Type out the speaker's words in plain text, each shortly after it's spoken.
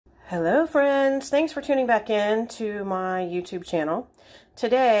Hello friends, thanks for tuning back in to my YouTube channel.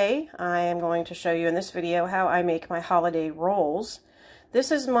 Today I am going to show you in this video how I make my holiday rolls.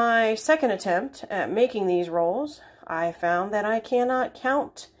 This is my second attempt at making these rolls. I found that I cannot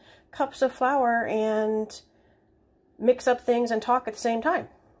count cups of flour and mix up things and talk at the same time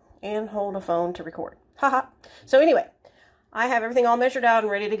and hold a phone to record. Haha. So anyway, I have everything all measured out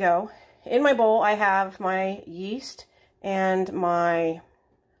and ready to go. In my bowl I have my yeast and my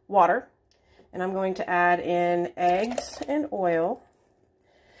water, and I'm going to add in eggs and oil.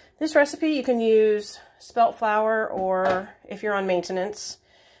 This recipe you can use spelt flour, or if you're on maintenance,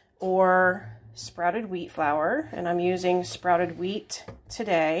 or sprouted wheat flour, and I'm using sprouted wheat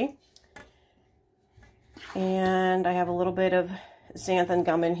today. And I have a little bit of xanthan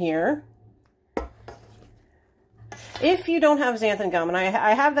gum in here. If you don't have xanthan gum, and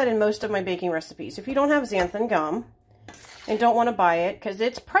I have that in most of my baking recipes, if you don't have xanthan gum and don't want to buy it, because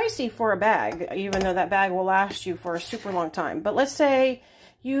it's pricey for a bag, even though that bag will last you for a super long time. But let's say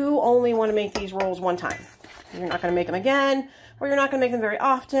you only want to make these rolls one time. You're not going to make them again, or you're not going to make them very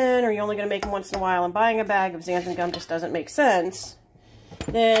often, or you're only going to make them once in a while, and buying a bag of xanthan gum just doesn't make sense.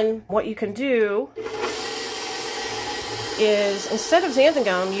 Then what you can do is, instead of xanthan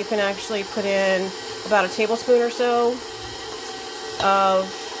gum, you can actually put in about a tablespoon or so of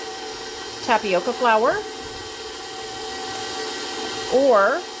tapioca flour.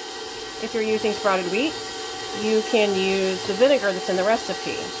 Or, if you're using sprouted wheat, you can use the vinegar that's in the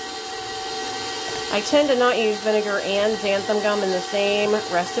recipe. I tend to not use vinegar and xanthan gum in the same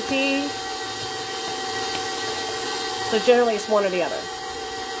recipe, so generally it's one or the other.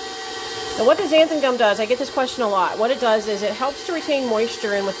 Now what the xanthan gum does, I get this question a lot. What it does is it helps to retain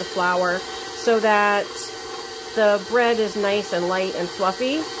moisture in with the flour so that the bread is nice and light and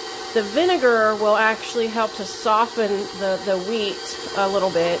fluffy. The vinegar will actually help to soften the wheat a little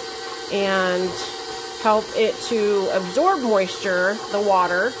bit and help it to absorb moisture, the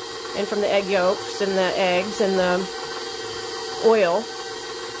water, and from the egg yolks and the eggs and the oil,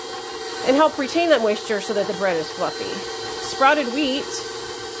 and help retain that moisture so that the bread is fluffy. Sprouted wheat,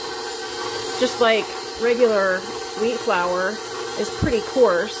 just like regular wheat flour, is pretty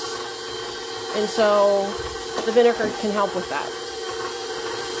coarse, and so the vinegar can help with that.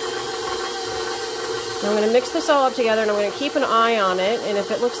 Now I'm going to mix this all up together, and I'm going to keep an eye on it, and if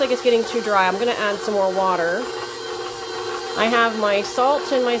it looks like it's getting too dry, I'm going to add some more water. I have my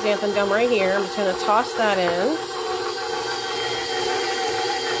salt and my xanthan gum right here. I'm just going to toss that in.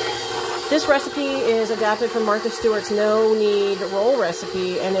 This recipe is adapted from Martha Stewart's no-knead roll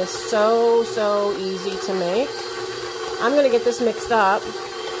recipe, and it's so easy to make. I'm going to get this mixed up,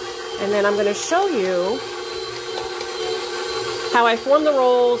 and then I'm going to show you how I form the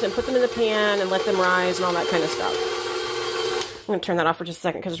rolls and put them in the pan and let them rise and all that kind of stuff. I'm going to turn that off for just a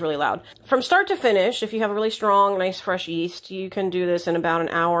second because it's really loud. From start to finish, if you have a really strong, nice, fresh yeast, you can do this in about an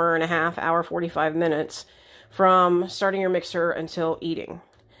hour and a half, hour 45 minutes from starting your mixer until eating.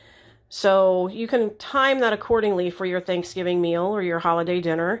 So you can time that accordingly for your Thanksgiving meal or your holiday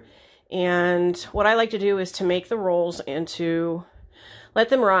dinner. And what I like to do is to make the rolls and to let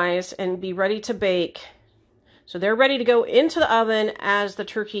them rise and be ready to bake. So they're ready to go into the oven as the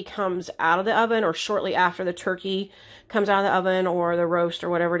turkey comes out of the oven, or shortly after the turkey comes out of the oven, or the roast, or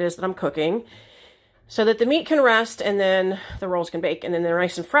whatever it is that I'm cooking, so that the meat can rest and then the rolls can bake, and then they're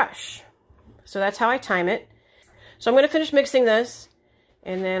nice and fresh. So that's how I time it. So I'm going to finish mixing this,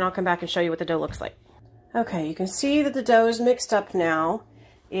 and then I'll come back and show you what the dough looks like. Okay, you can see that the dough is mixed up now.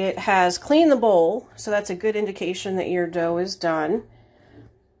 It has cleaned the bowl, so that's a good indication that your dough is done.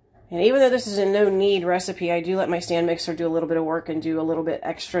 And even though this is a no-knead recipe, I do let my stand mixer do a little bit of work and do a little bit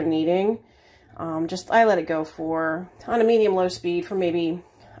extra kneading. I let it go for, on a medium-low speed, for maybe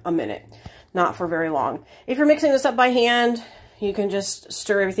a minute, not for very long. If you're mixing this up by hand, you can just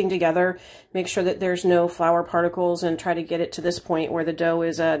stir everything together, make sure that there's no flour particles, and try to get it to this point where the dough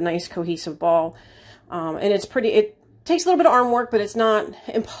is a nice cohesive ball. And it takes a little bit of arm work, but it's not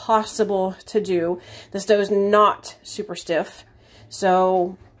impossible to do. This dough is not super stiff,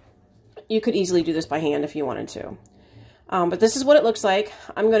 so you could easily do this by hand if you wanted to. But this is what it looks like.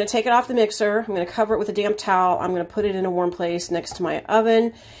 I'm going to take it off the mixer. I'm going to cover it with a damp towel. I'm going to put it in a warm place next to my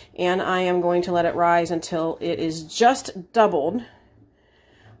oven, and I am going to let it rise until it is just doubled.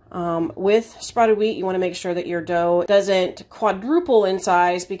 With sprouted wheat, you want to make sure that your dough doesn't quadruple in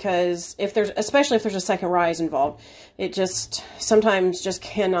size, because especially if there's a second rise involved, it sometimes just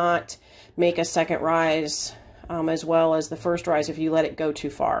cannot make a second rise as well as the first rise if you let it go too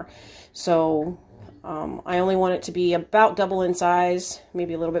far. So I only want it to be about double in size,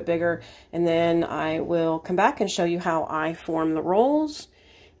 maybe a little bit bigger, and then I will come back and show you how I form the rolls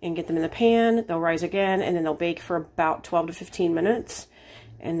and get them in the pan. They'll rise again, and then they'll bake for about 12 to 15 minutes,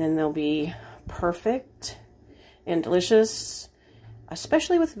 and then they'll be perfect and delicious,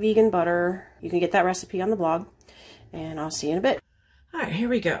 especially with vegan butter. You can get that recipe on the blog, and I'll see you in a bit. All right, here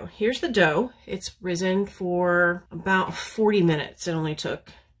we go. Here's the dough. It's risen for about 40 minutes. It only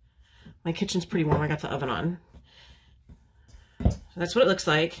took. My kitchen's pretty warm. I got the oven on. So that's what it looks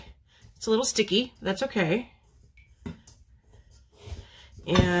like. It's a little sticky. That's okay.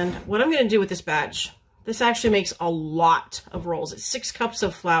 And what I'm going to do with this batch, this actually makes a lot of rolls. It's 6 cups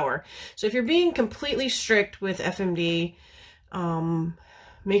of flour. So if you're being completely strict with FMD,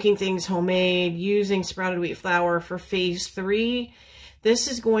 making things homemade, using sprouted wheat flour for phase 3, this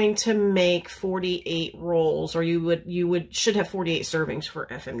is going to make 48 rolls, or you should have 48 servings for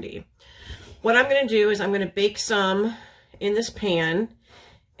FMD. What I'm going to do is I'm going to bake some in this pan,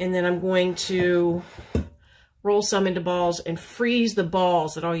 and then I'm going to roll some into balls and freeze the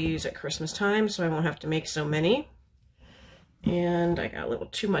balls that I'll use at Christmas time, so I won't have to make so many. And I got a little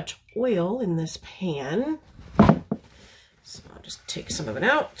too much oil in this pan, so I'll just take some of it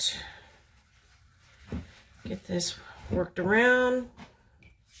out. Get this worked around.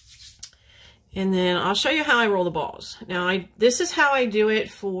 And then I'll show you how I roll the balls. Now, this is how I do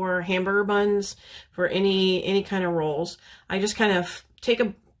it for hamburger buns, for any kind of rolls. I just kind of take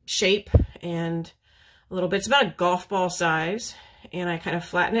a shape and a little bit. It's about a golf ball size, and I kind of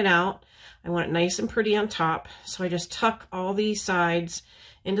flatten it out. I want it nice and pretty on top, so I just tuck all these sides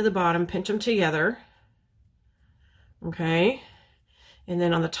into the bottom, pinch them together. Okay, and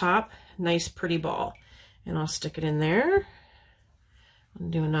then on the top, nice pretty ball. And I'll stick it in there. I'll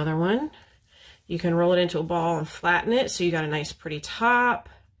do another one. You can roll it into a ball and flatten it so you got a nice pretty top,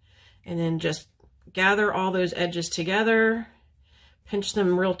 and then just gather all those edges together, pinch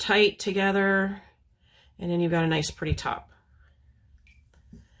them real tight together, and then you've got a nice pretty top.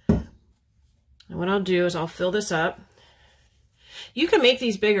 And what I'll do is I'll fill this up. You can make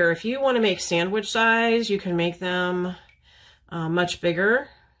these bigger. If you want to make sandwich size, you can make them much bigger.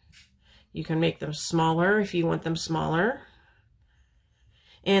 You can make them smaller if you want them smaller.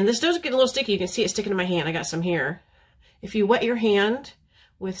 And this does get a little sticky. You can see it sticking to my hand. I got some here. If you wet your hand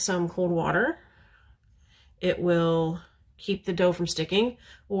with some cold water, it will keep the dough from sticking,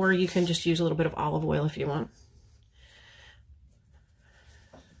 or you can just use a little bit of olive oil if you want.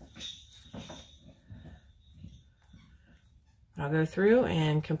 I'll go through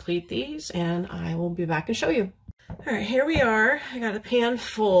and complete these, and I will be back and show you. All right, here we are. I got a pan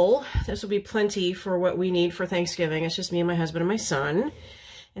full. This will be plenty for what we need for Thanksgiving. It's just me and my husband and my son.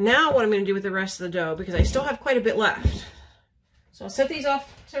 And now what I'm going to do with the rest of the dough, because I still have quite a bit left. So I'll set these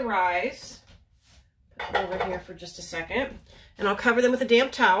off to rise. Put them over here for just a second. And I'll cover them with a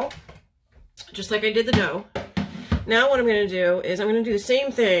damp towel, just like I did the dough. Now what I'm going to do is I'm going to do the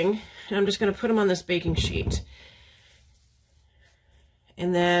same thing, and I'm just going to put them on this baking sheet.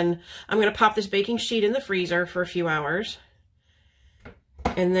 And then I'm going to pop this baking sheet in the freezer for a few hours.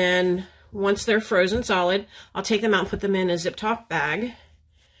 And then once they're frozen solid, I'll take them out and put them in a zip top bag.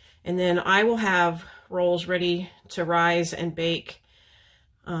 And then I will have rolls ready to rise and bake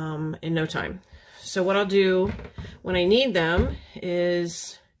in no time. So what I'll do when I need them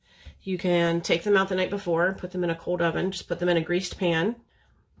is you can take them out the night before, put them in a cold oven, just put them in a greased pan,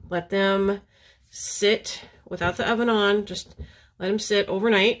 let them sit without the oven on, just let them sit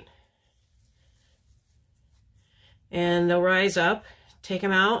overnight, and they'll rise up. Take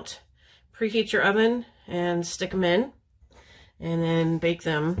them out, preheat your oven, and stick them in, and then bake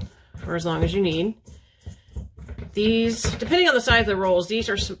them for as long as you need. These, depending on the size of the rolls, these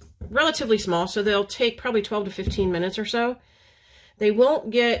are relatively small, so they'll take probably 12 to 15 minutes or so. They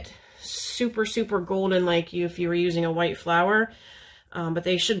won't get super, super golden like if you were using a white flour, but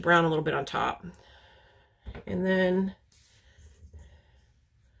they should brown a little bit on top. And then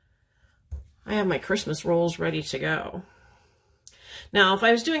I have my Christmas rolls ready to go. Now, if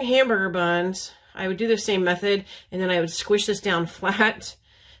I was doing hamburger buns, I would do the same method, and then I would squish this down flat.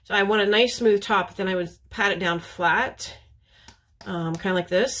 So I want a nice smooth top, but then I would pat it down flat, kind of like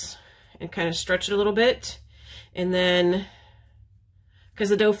this, and kind of stretch it a little bit. And then, because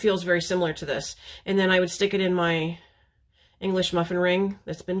the dough feels very similar to this, and then I would stick it in my English muffin ring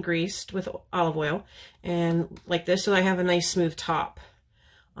that's been greased with olive oil, and like this, so I have a nice smooth top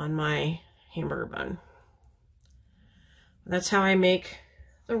on my hamburger bun. That's how I make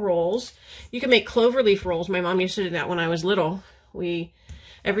the rolls. You can make cloverleaf rolls. My mom used to do that when I was little.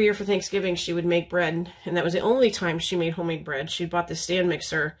 Every year for Thanksgiving, she would make bread, and that was the only time she made homemade bread. She bought this stand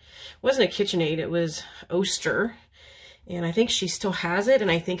mixer. It wasn't a KitchenAid, it was Oster, and I think she still has it,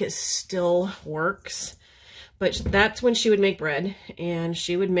 and I think it still works. But that's when she would make bread, and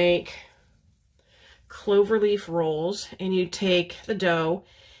she would make cloverleaf rolls, and you take the dough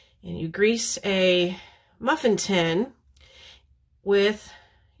and you grease a muffin tin with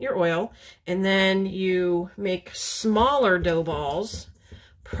your oil, and then you make smaller dough balls,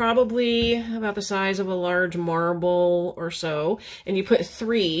 probably about the size of a large marble or so, and you put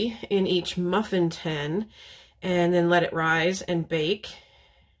 3 in each muffin tin and then let it rise and bake.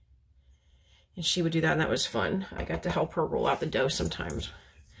 And she would do that, and that was fun. I got to help her roll out the dough sometimes.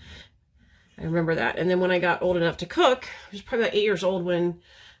 I remember that. And then when I got old enough to cook, I was probably about 8 years old when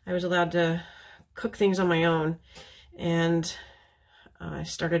I was allowed to cook things on my own. And I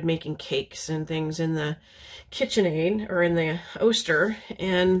started making cakes and things in the KitchenAid, or in the Oster,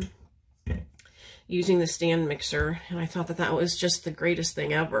 and using the stand mixer. And I thought that that was just the greatest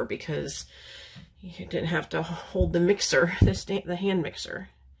thing ever, because you didn't have to hold the mixer, the hand mixer.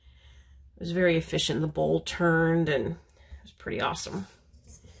 It was very efficient. The bowl turned, and it was pretty awesome.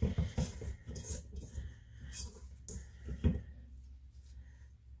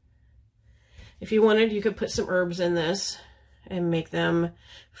 If you wanted, you could put some herbs in this and make them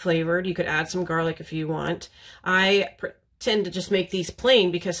flavored. You could add some garlic if you want. I tend to just make these plain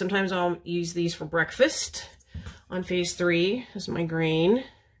because sometimes I'll use these for breakfast on phase 3 as my grain.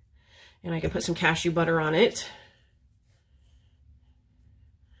 And I can put some cashew butter on it.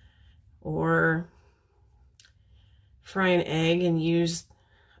 Or fry an egg and use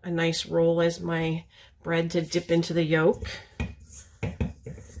a nice roll as my bread to dip into the yolk.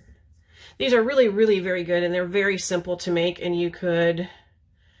 These are really, really very good, and they're very simple to make, and you could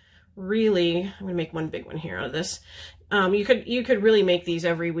really, I'm gonna make one big one here out of this. You could really make these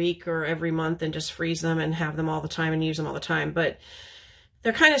every week or every month and just freeze them and have them all the time and use them all the time, but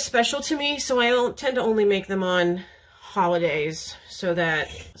they're kind of special to me, so I don't tend to only make them on holidays so that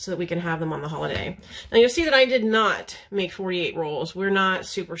we can have them on the holiday. Now you'll see that I did not make 48 rolls. We're not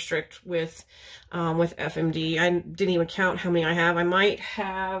super strict with FMD. I didn't even count how many I have. I might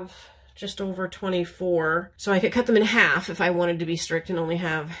have just over 24. So I could cut them in half if I wanted to be strict and only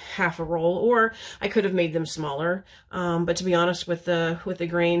have half a roll, or I could have made them smaller. But to be honest, with the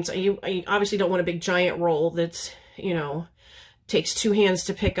grains, I obviously don't want a big giant roll that's, you know, takes 2 hands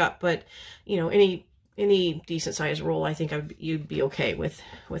to pick up, but you know, any decent sized roll, I think you'd be okay with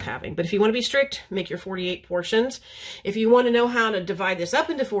having. But if you want to be strict, make your 48 portions. If you want to know how to divide this up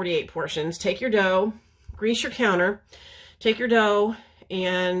into 48 portions, take your dough, grease your counter, take your dough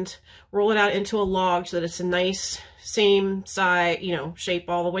and roll it out into a log so that it's a nice same size, you know, shape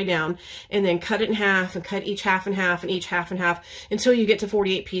all the way down, and then cut it in half and cut each half in half and each half in half until you get to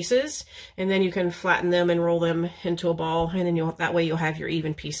 48 pieces, and then you can flatten them and roll them into a ball, and then that way you'll have your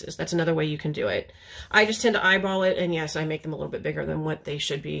even pieces. That's another way you can do it. I just tend to eyeball it, and yes, I make them a little bit bigger than what they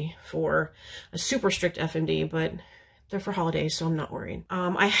should be for a super strict FMD, but they're for holidays, so I'm not worried.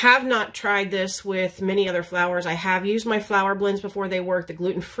 I have not tried this with many other flours. I have used my flour blends before. They work. The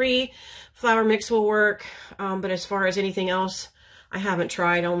gluten-free flour mix will work, but as far as anything else, I haven't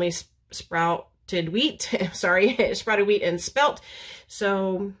tried. Only sprouted wheat, sorry, sprouted wheat and spelt.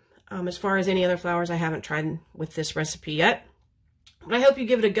 So as far as any other flours, I haven't tried with this recipe yet. But I hope you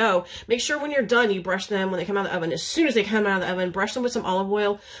give it a go. Make sure when you're done, you brush them when they come out of the oven. As soon as they come out of the oven, brush them with some olive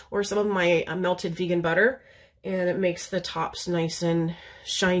oil or some of my melted vegan butter. And it makes the tops nice and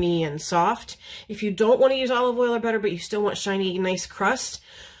shiny and soft. If you don't want to use olive oil or butter, but you still want shiny, nice crust,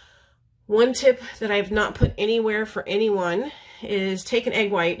 one tip that I've not put anywhere for anyone is take an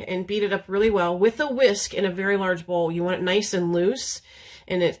egg white and beat it up really well with a whisk in a very large bowl. You want it nice and loose,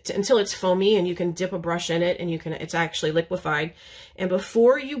 and until it's foamy, and you can dip a brush in it, and it's actually liquefied. And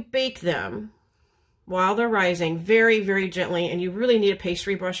before you bake them, while they're rising, very, very gently, and you really need a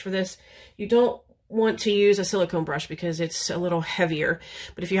pastry brush for this. You don't want to use a silicone brush because it's a little heavier,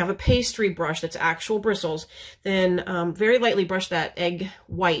 but if you have a pastry brush that's actual bristles, then very lightly brush that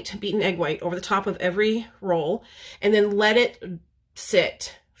beaten egg white over the top of every roll, and then let it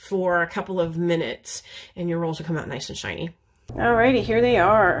sit for a couple of minutes, and your rolls will come out nice and shiny. Alrighty, here they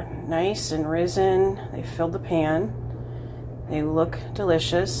are, nice and risen. They filled the pan. They look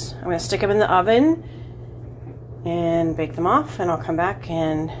delicious. I'm going to stick them in the oven and bake them off, and I'll come back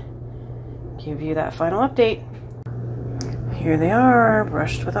and give you that final update. Here they are,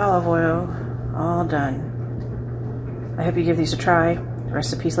 brushed with olive oil, all done. I hope you give these a try. The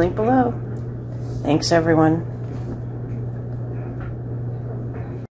recipe's linked below. Thanks, everyone.